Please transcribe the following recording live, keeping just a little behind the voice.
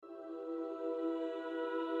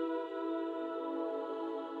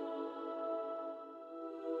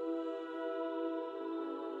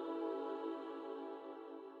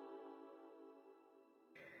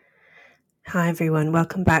Hi everyone,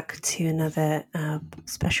 welcome back to another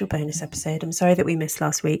special bonus episode. I'm sorry that we missed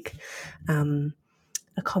last week. A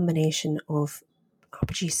combination of our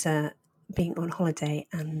producer being on holiday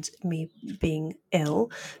and me being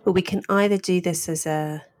ill, but we can either do this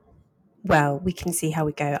we can see how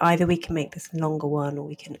we go. Either we can make this a longer one or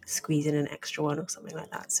we can squeeze in an extra one or something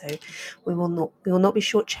like that. So we will not be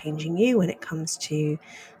shortchanging you when it comes to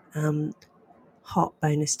hot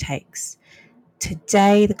bonus takes.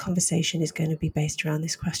 Today, the conversation is going to be based around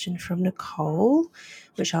this question from Nicole,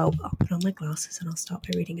 which I'll put on my glasses and I'll start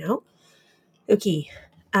by reading out. Okay.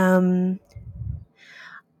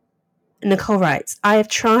 Nicole writes, I have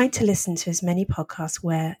tried to listen to as many podcasts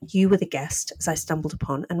where you were the guest as I stumbled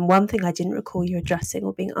upon, and one thing I didn't recall you addressing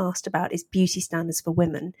or being asked about is beauty standards for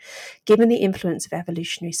women. Given the influence of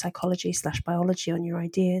evolutionary psychology / biology on your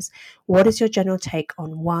ideas, what is your general take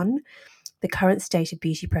on 1, the current state of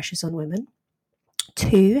beauty pressures on women?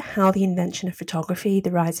 2, how the invention of photography,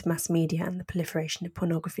 the rise of mass media, and the proliferation of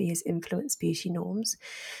pornography has influenced beauty norms.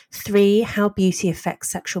 3, how beauty affects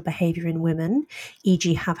sexual behaviour in women,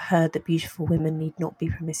 e.g. have heard that beautiful women need not be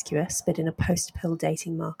promiscuous, but in a post-pill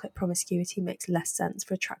dating market, promiscuity makes less sense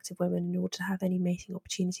for attractive women in order to have any mating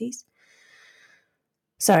opportunities.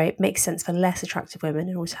 It makes sense for less attractive women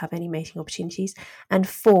in order to have any mating opportunities. And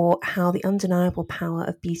 4, how the undeniable power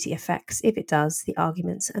of beauty affects, if it does, the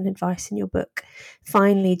arguments and advice in your book.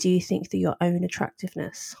 Finally, do you think that your own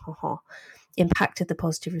attractiveness impacted the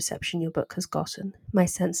positive reception your book has gotten? My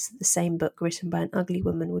sense is that the same book written by an ugly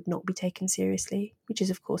woman would not be taken seriously, which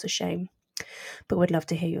is of course a shame, but would love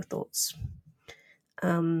to hear your thoughts.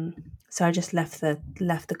 So I just left the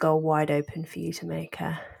goal wide open for you to make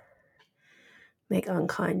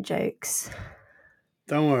unkind jokes.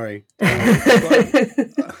 Don't worry.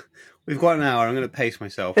 We've got an hour. I'm going to pace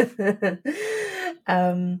myself. There's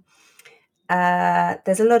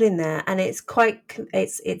a lot in there, and it's I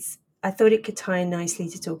thought it could tie in nicely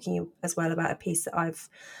to talking as well about a piece that I've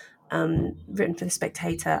written for The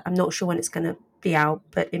Spectator. I'm not sure when it's going to be out,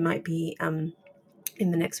 but it might be in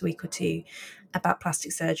the next week or two, about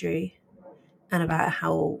plastic surgery and about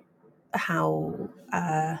how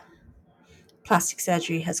plastic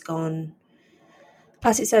surgery has gone.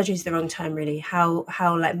 Plastic surgery is the wrong term, really. How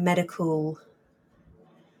like medical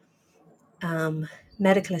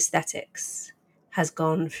aesthetics has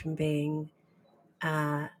gone from being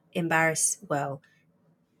only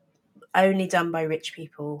done by rich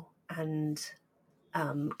people and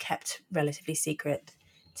kept relatively secret,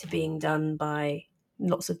 to being done by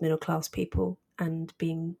lots of middle class people and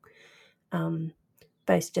being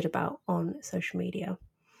boasted about on social media.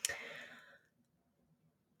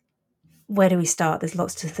 Where do we start? There's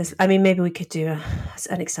lots to this. I mean, maybe we could do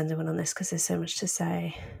an extended one on this because there's so much to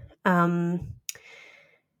say.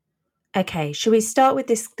 Okay, should we start with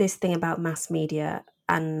this thing about mass media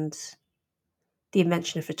and the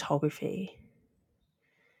invention of photography?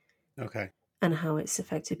 Okay. And how it's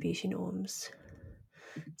affected beauty norms.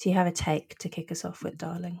 Do you have a take to kick us off with,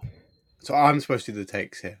 darling? So I'm supposed to do the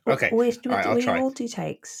takes here. Okay. We all do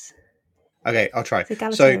takes. Okay, I'll try. It's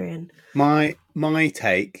egalitarian. So my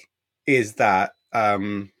take is that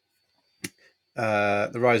the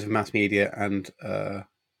rise of mass media and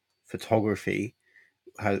photography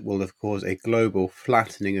will have caused a global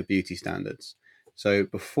flattening of beauty standards. So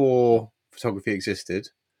before photography existed,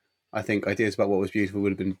 I think ideas about what was beautiful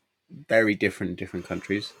would have been very different in different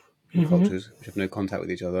countries and cultures, which have no contact with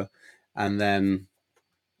each other. And then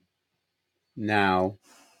now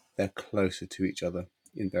they're closer to each other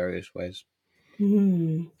in various ways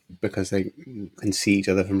because they can see each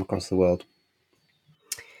other from across the world.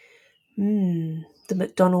 The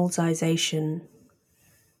McDonald'sization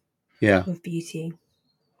of beauty.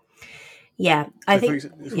 Yeah, I think.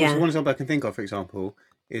 One example I can think of, for example,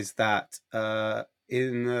 is that up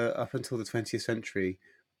until the 20th century,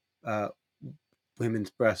 women's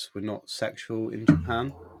breasts were not sexual in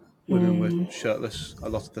Japan. Women were shirtless a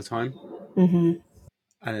lot of the time.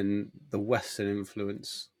 And the Western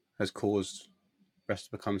influence has caused breasts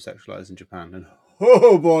to become sexualized in Japan. And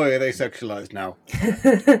oh boy, are they sexualized now.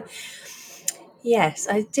 Yes,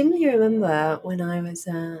 I dimly remember when I was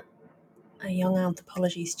a young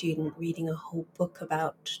anthropology student reading a whole book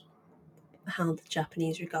about how the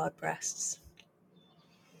Japanese regard breasts.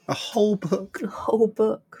 A whole book? A whole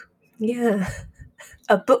book, yeah.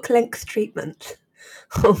 A book-length treatment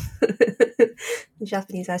of the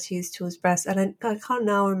Japanese attitudes towards breasts. And I can't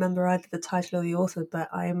now remember either the title or the author, but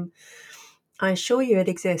I assure you it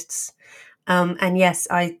exists. And yes,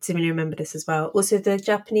 I similarly remember this as well. Also, the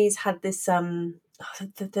Japanese had this,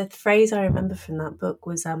 the phrase I remember from that book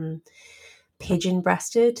was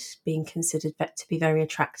pigeon-breasted, being considered to be very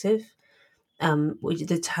attractive.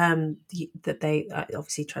 the term that they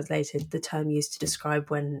obviously translated, the term used to describe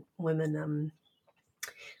when women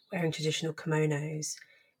wearing traditional kimonos,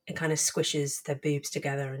 it kind of squishes their boobs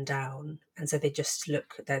together and down, and so they just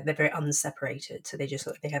look, they're very unseparated, so they just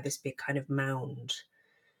look like they have this big kind of mound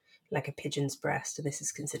like a pigeon's breast, and this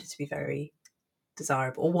is considered to be very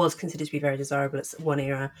desirable, or was considered to be very desirable at one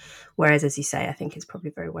era, whereas, as you say, I think it's probably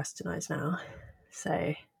very westernized now.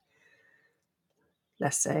 So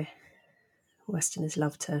less so. Westerners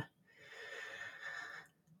love to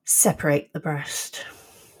separate the breast,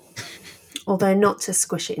 although not to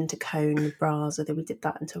squish it into cone bras, although we did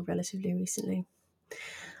that until relatively recently.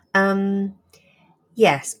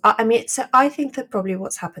 Yes, I mean, so I think that probably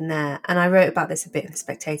what's happened there, and I wrote about this a bit in the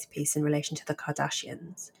Spectator piece in relation to the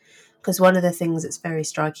Kardashians, because one of the things that's very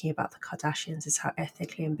striking about the Kardashians is how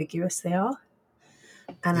ethnically ambiguous they are.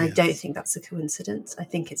 And I don't think that's a coincidence. I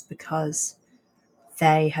think it's because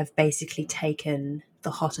they have basically taken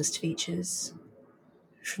the hottest features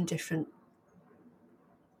from different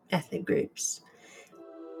ethnic groups.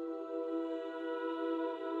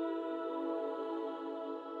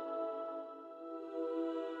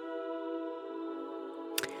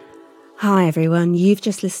 Hi everyone, you've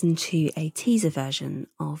just listened to a teaser version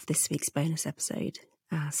of this week's bonus episode.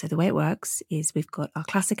 So the way it works is we've got our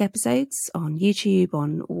classic episodes on YouTube,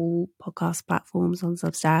 on all podcast platforms, on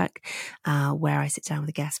Substack, where I sit down with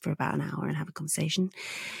a guest for about an hour and have a conversation.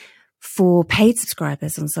 For paid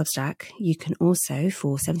subscribers on Substack, you can also,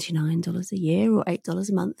 for $79 a year or $8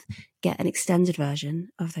 a month, get an extended version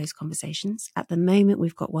of those conversations. At the moment,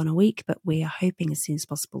 we've got one a week, but we are hoping as soon as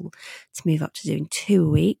possible to move up to doing 2 a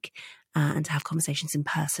week and to have conversations in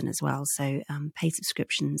person as well. So paid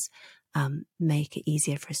subscriptions make it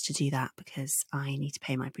easier for us to do that, because I need to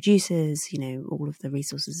pay my producers, all of the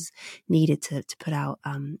resources needed to put out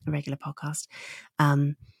a regular podcast.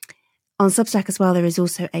 On Substack as well, there is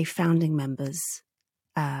also a founding members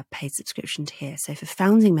paid subscription tier. So for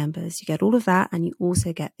founding members, you get all of that, and you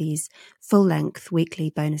also get these full-length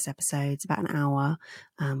weekly bonus episodes, about an hour,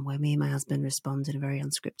 where me and my husband respond in a very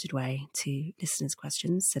unscripted way to listeners'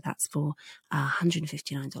 questions. So that's for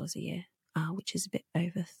 $159 a year, which is a bit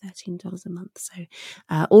over $13 a month. So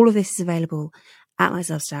all of this is available at my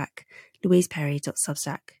Substack,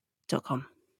 louiseperry.substack.com.